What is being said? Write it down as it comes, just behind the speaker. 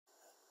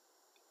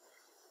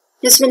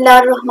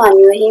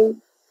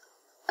Bismillahirrahmanirrahim.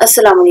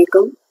 Assalamu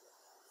alaikum.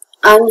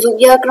 I'm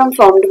Zobia Akram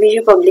from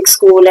Divisional Public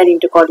School and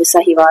Intercollege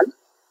Sahiwal.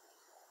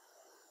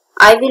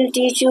 I will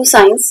teach you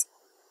Science,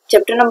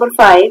 Chapter number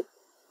 5,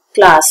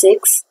 Class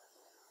 6.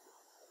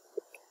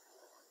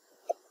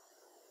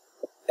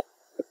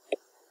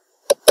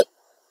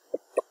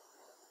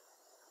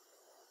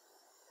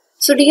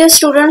 So dear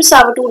students,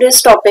 our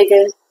today's topic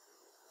is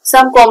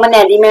some common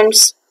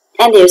elements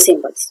and their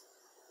symbols.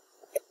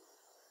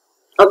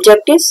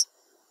 Objectives.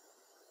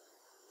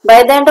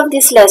 By the end of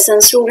this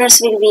lesson,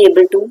 students will be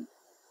able to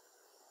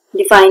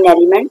define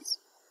elements,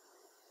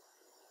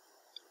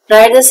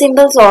 write the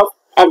symbols of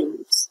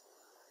elements.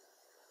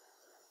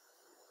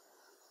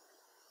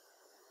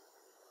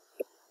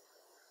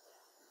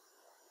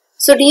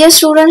 So dear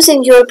students,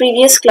 in your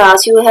previous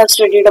class you have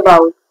studied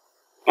about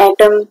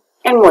atom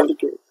and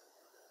molecule.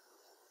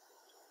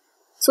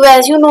 So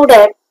as you know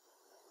that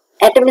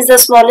atom is the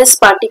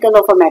smallest particle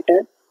of a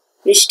matter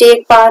which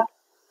take part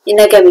in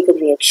a chemical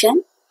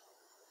reaction.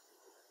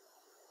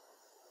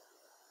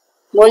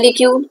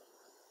 Molecule,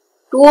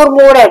 two or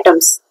more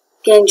atoms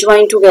can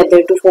join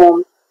together to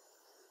form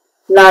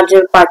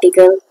larger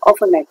particle of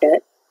a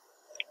matter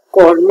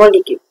called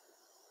molecule.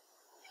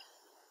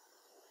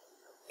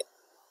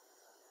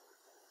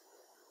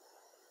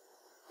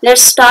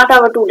 Let's start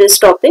our today's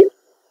topic,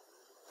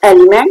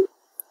 element.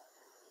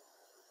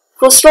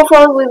 First of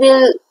all, we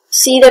will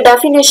see the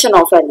definition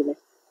of element.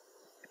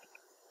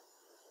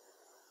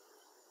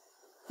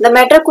 The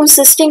matter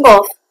consisting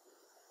of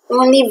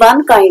only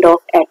one kind of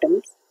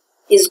atoms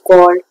is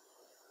called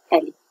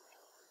element.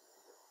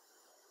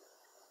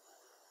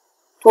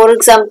 For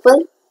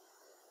example,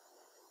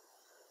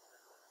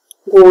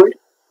 gold,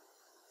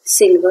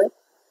 silver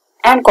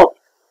and copper.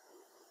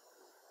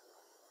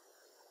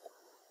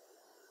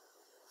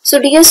 So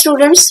dear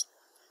students,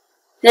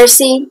 let's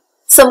see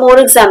some more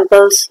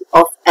examples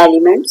of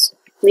elements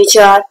which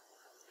are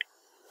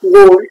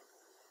gold,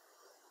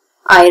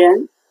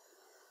 iron,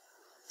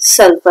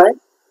 sulfur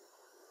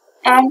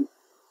and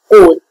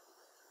coal,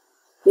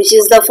 which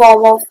is the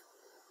form of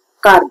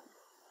carbon.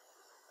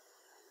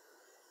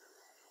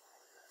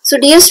 So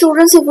dear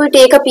students, if we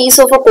take a piece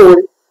of a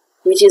coal,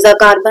 which is a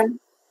carbon,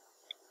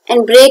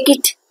 and break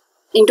it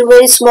into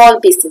very small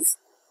pieces,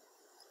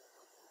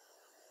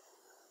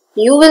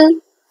 you will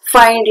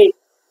find it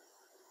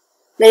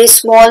very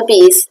small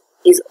piece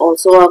is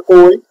also a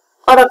coal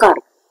or a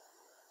carbon.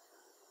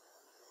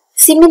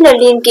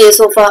 Similarly, in case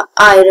of a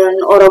iron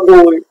or a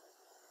gold,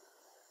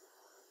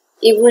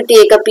 if we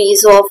take a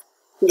piece of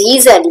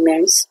these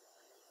elements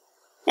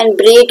and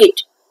break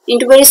it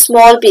into very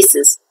small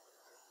pieces,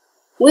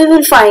 we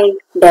will find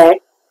that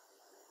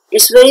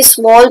its very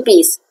small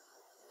piece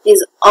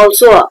is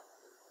also a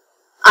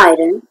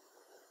iron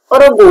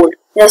or a gold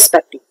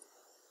respectively.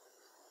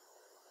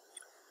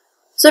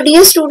 So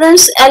dear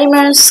students,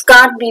 elements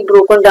can't be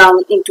broken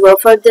down into a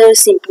further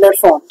simpler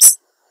forms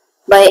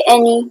by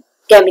any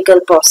chemical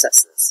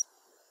processes.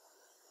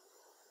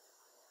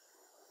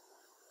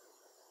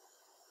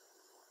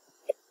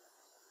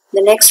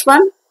 The next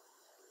one,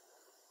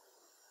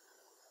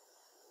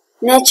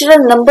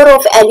 natural number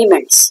of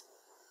elements.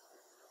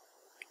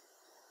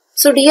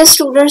 So dear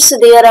students,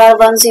 there are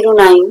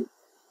 109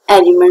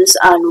 elements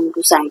are known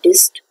to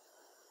scientists.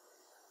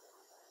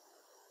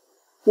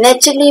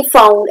 Naturally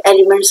found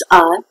elements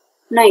are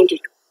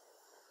 92.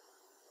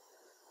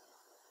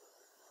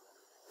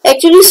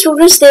 Actually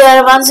students, there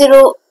are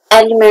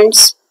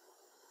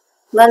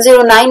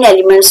 109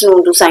 elements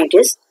known to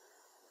scientists.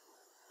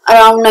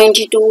 Around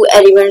 92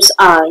 elements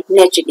are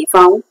naturally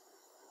found.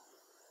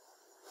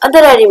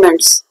 Other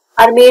elements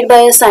are made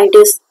by a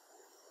scientist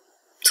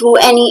through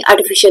any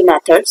artificial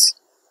methods.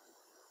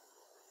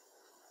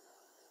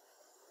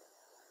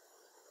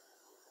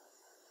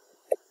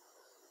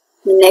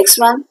 The next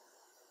one,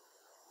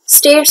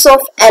 states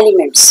of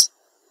elements.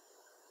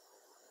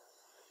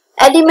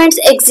 Elements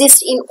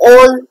exist in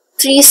all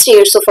three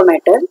states of a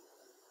matter,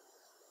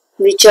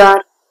 which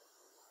are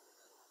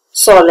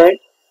solid,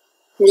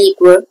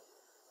 liquid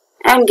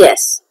and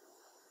gas.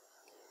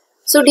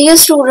 So dear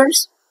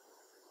students,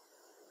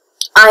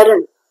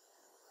 iron,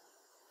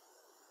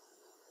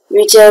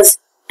 which is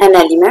an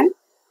element,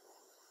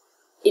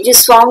 it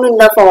is found in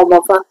the form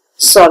of a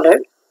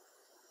solid.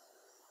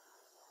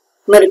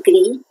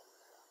 Mercury,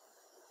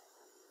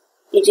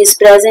 it is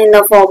present in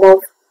the form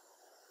of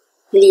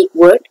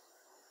liquid.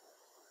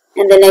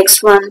 And the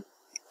next one,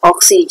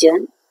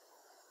 oxygen,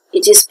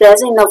 it is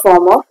present in the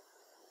form of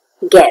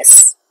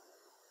gas.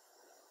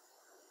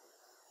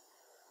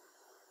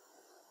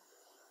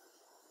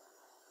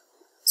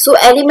 So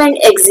element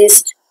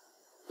exist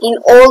in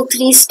all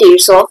three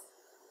states of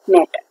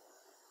matter.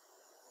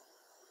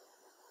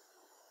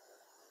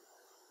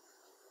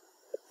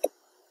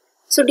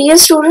 So dear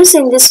students,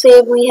 in this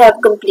way we have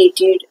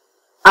completed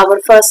our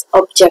first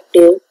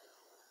objective,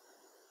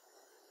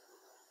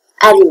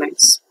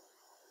 elements.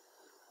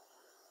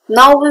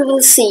 Now we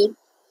will see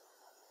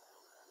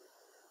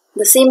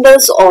the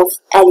symbols of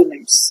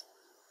elements.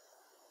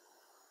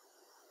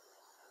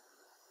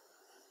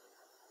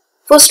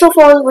 First of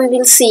all, we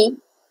will see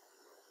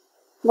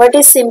what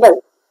is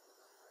symbol.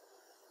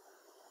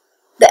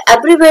 The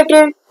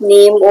abbreviated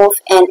name of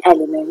an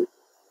element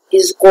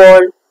is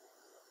called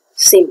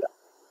symbol.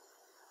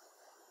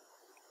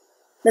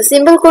 The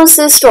symbol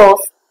consists of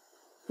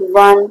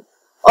one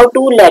or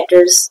two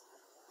letters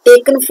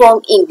taken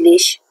from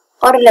English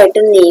or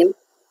Latin name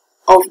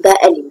of the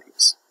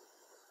elements.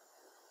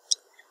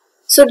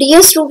 So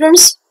dear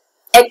students,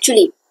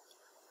 actually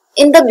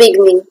in the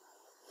beginning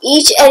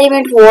each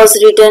element was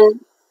written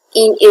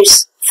in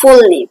its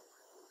full name.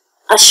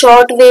 A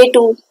short way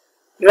to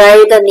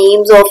write the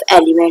names of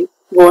element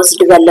was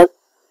developed.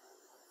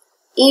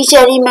 Each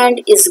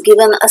element is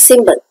given a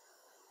symbol.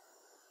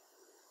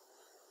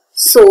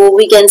 So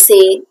we can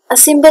say a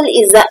symbol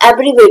is the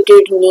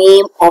abbreviated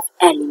name of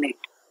element.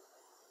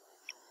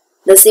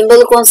 The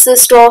symbol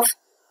consists of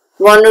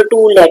one or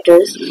two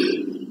letters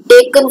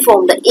taken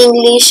from the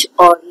English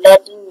or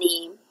Latin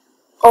name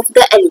of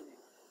the element.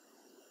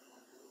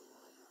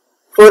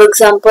 For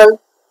example,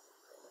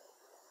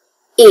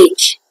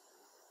 H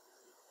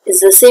is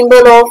the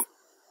symbol of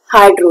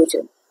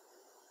hydrogen.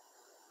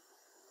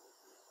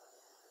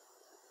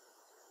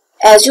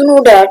 As you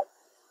know that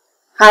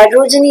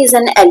hydrogen is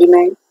an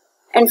element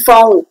and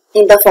found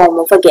in the form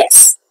of a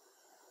gas.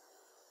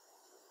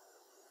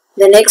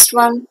 The next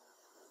one,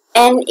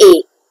 Na,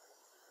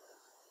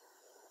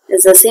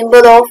 is the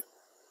symbol of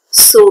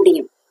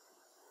sodium.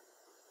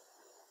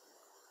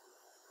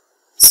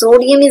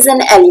 Sodium is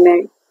an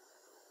element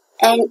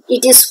and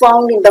it is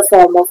found in the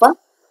form of a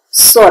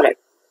solid.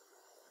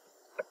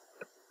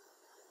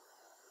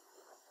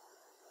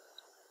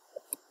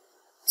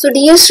 So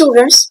dear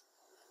students,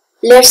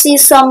 let's see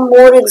some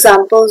more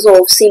examples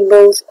of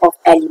symbols of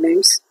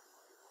elements.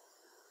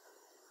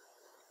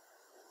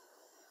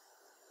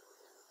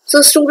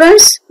 So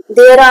students,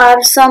 there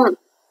are some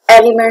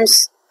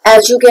elements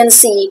as you can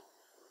see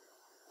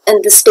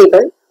in this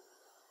table.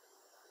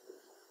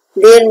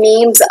 Their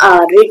names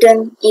are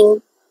written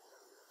in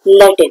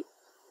Latin.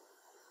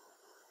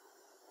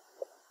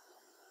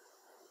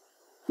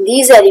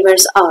 These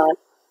elements are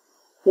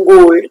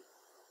gold,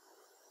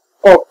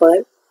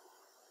 copper,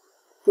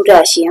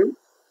 potassium,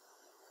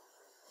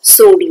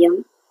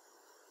 sodium,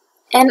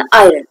 and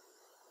iron.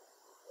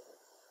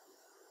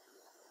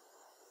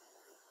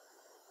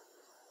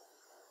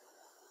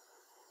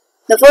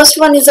 The first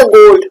one is a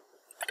gold.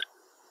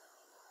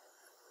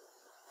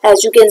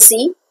 As you can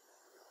see,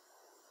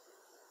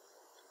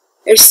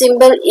 its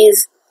symbol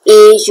is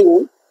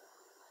Au,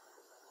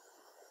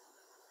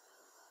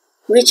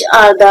 which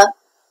are the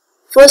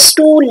first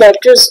two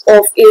letters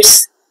of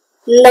its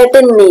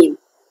Latin name,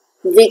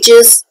 which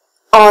is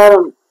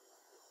aurum.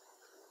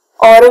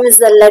 Aurum is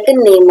the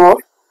Latin name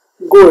of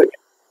gold.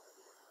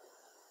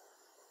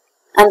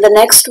 And the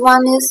next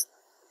one is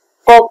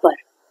copper.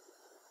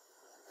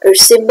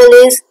 Its symbol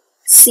is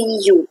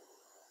Cu.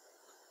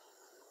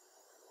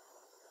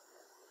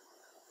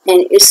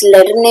 And its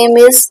Latin name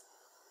is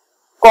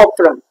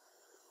coprum.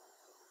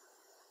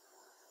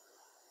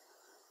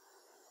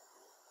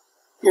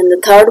 And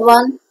the third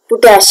one,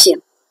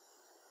 potassium.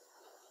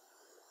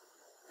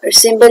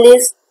 Its symbol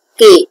is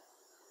K,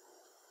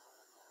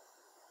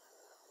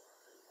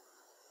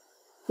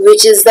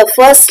 which is the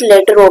first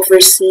letter of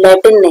its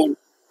Latin name,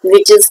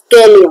 which is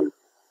kalium.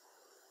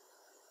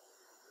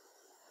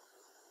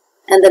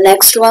 And the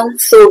next one,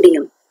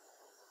 sodium.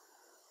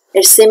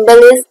 Its symbol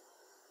is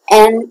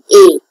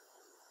Na,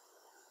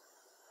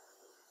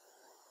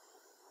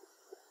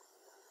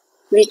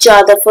 which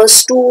are the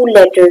first two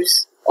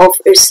letters of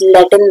its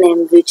Latin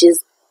name, which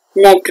is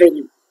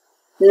natrium.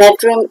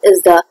 Natrium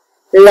is the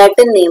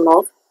Latin name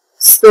of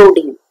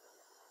sodium.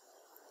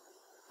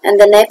 And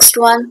the next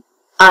one,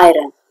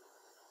 iron.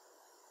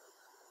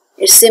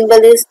 Its symbol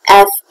is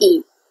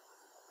Fe,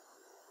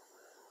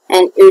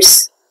 and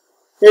its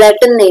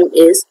Latin name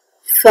is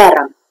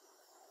ferrum.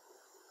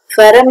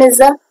 Ferrum is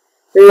the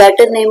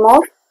Latin name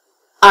of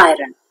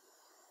iron.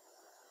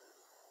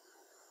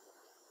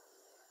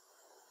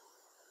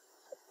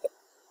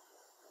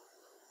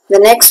 The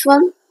next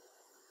one.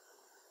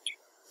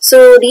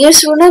 So dear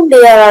student,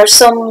 there are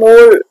some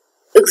more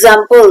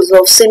examples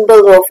of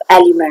symbols of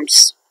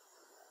elements.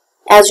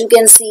 As you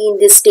can see in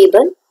this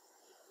table,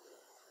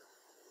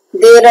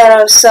 there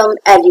are some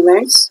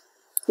elements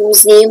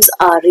whose names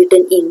are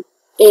written in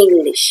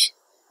English.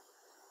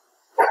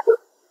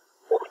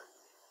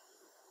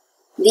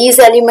 These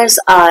elements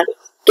are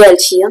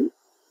calcium,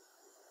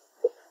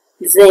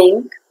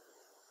 zinc,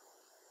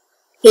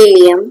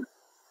 helium,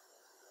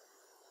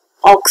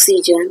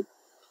 oxygen,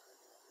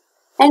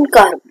 and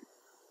carbon.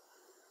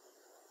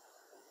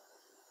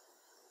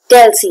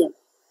 Calcium.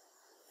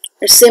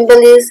 Its symbol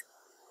is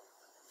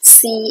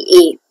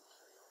Ca,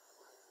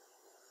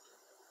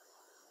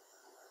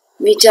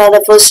 which are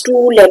the first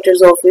two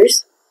letters of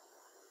its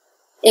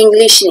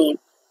English name,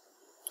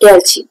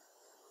 calcium.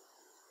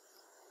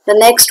 The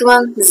next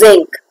one,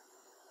 zinc.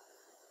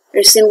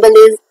 Its symbol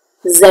is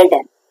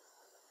Zn.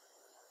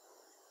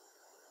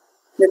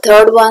 The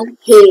third one,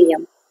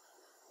 helium.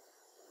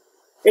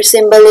 Its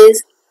symbol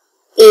is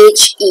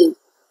He.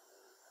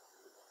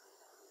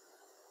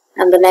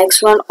 And the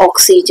next one,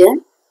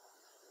 oxygen.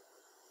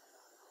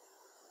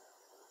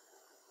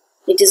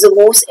 It is the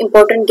most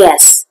important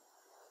gas.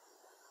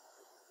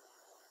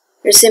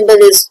 Its symbol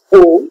is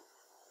O.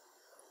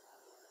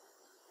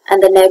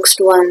 And the next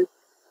one,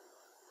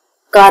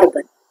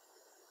 carbon.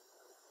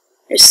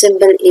 Its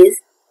symbol is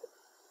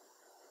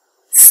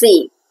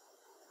C.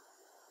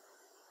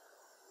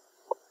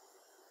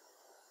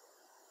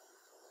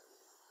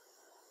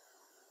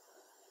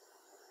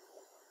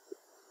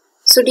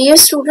 So dear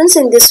students,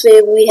 in this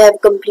way we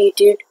have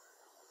completed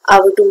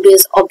our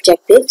today's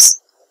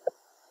objectives.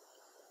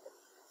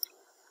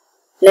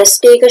 Let's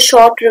take a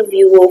short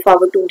review of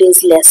our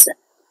today's lesson.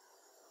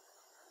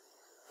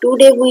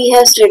 Today we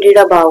have studied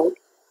about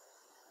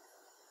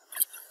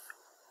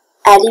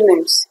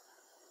elements.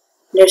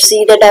 Let's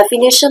see the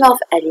definition of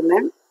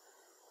element.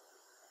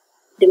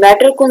 The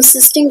matter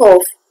consisting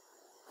of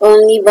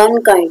only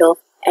one kind of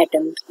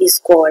atom is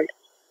called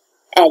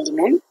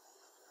element.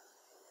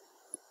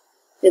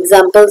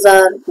 Examples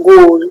are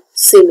gold,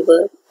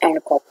 silver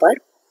and copper.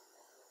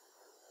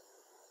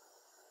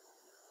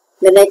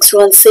 The next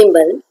one,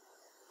 symbol.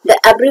 The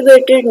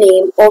abbreviated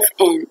name of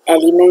an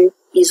element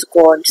is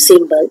called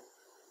symbol.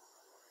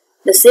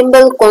 The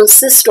symbol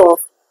consists of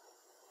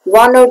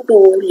one or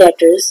two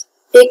letters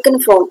taken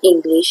from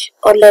English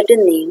or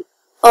Latin name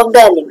of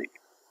the element.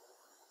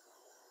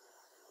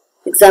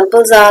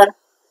 Examples are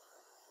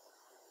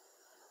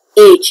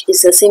H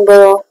is a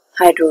symbol of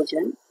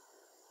hydrogen,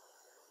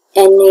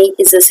 Na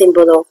is a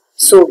symbol of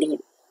sodium.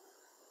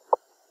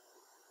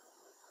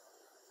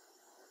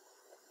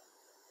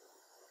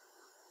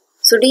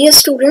 So dear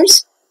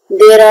students,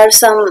 there are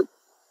some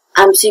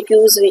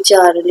MCQs which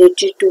are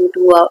related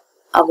to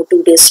our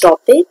today's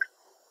topic.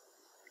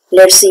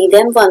 Let's see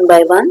them one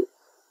by one.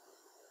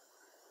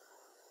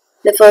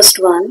 The first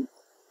one,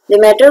 the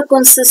matter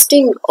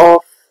consisting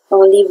of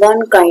only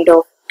one kind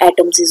of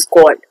atoms is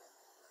called.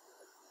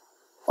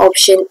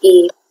 Option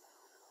A,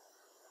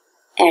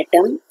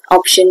 atom.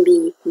 Option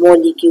B,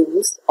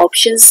 molecules.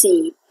 Option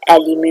C,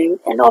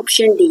 element. And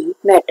option D,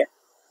 matter.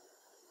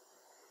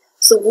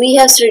 So we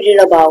have studied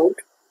about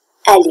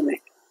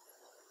element.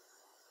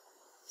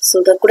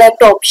 So the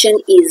correct option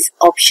is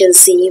option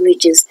C,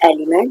 which is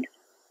element.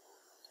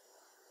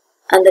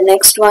 And the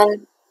next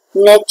one,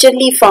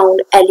 naturally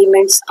found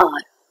elements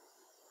are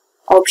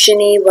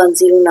option A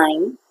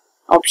 109,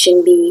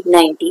 option B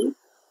 90,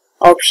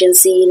 option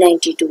C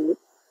 92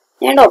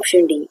 and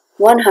option D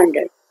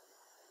 100.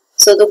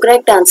 So the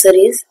correct answer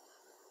is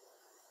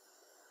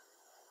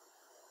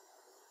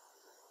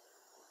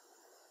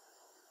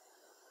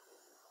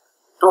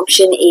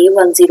option A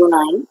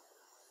 109.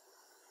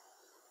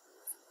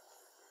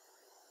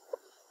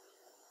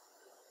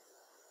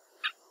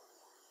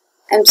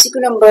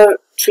 MCQ number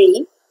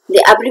 3.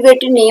 The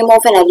abbreviated name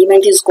of an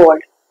element is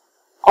called.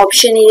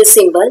 Option A,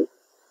 symbol.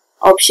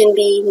 Option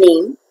B,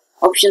 name.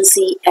 Option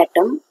C,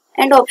 atom.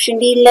 And option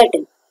D,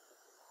 Latin.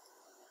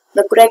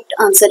 The correct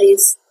answer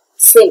is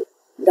symbol.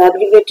 The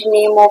abbreviated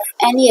name of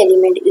any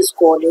element is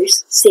called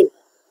its symbol.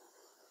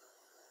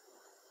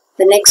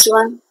 The next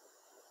one,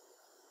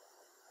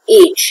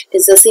 H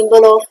is the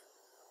symbol of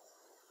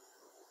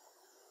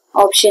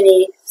option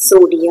A,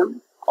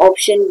 sodium.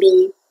 Option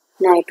B,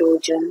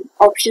 nitrogen,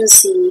 option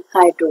C,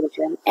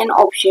 hydrogen and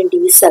option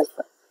D,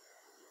 sulfur.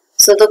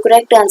 So the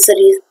correct answer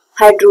is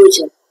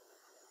hydrogen.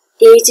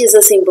 H is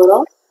a symbol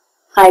of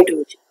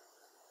hydrogen.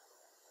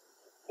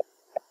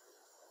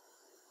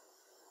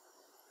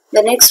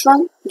 The next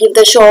one, give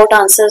the short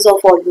answers of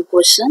all the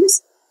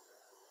questions.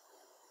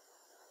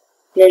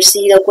 Let's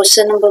see the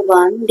question number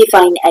 1,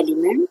 define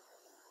element.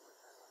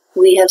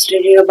 We have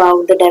studied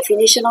about the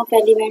definition of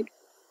element.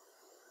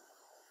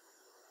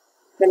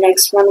 The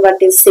next one, what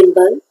is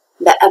symbol?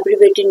 The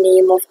abbreviated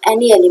name of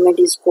any element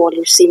is called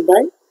its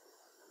symbol.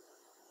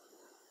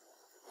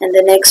 And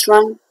the next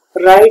one,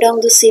 write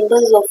down the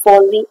symbols of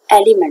following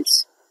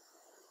elements: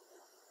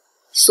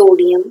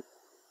 sodium,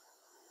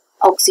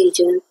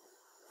 oxygen,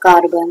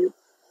 carbon,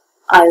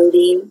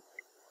 iodine,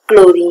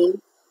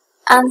 chlorine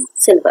and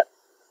silver.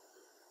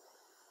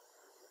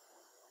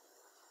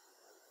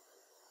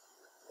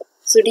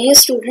 So dear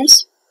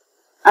students,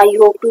 I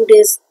hope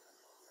today's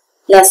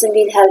lesson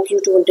will help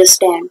you to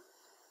understand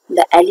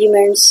the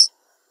elements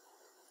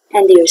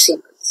and their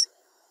symbols.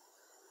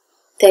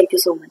 Thank you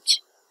so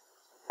much.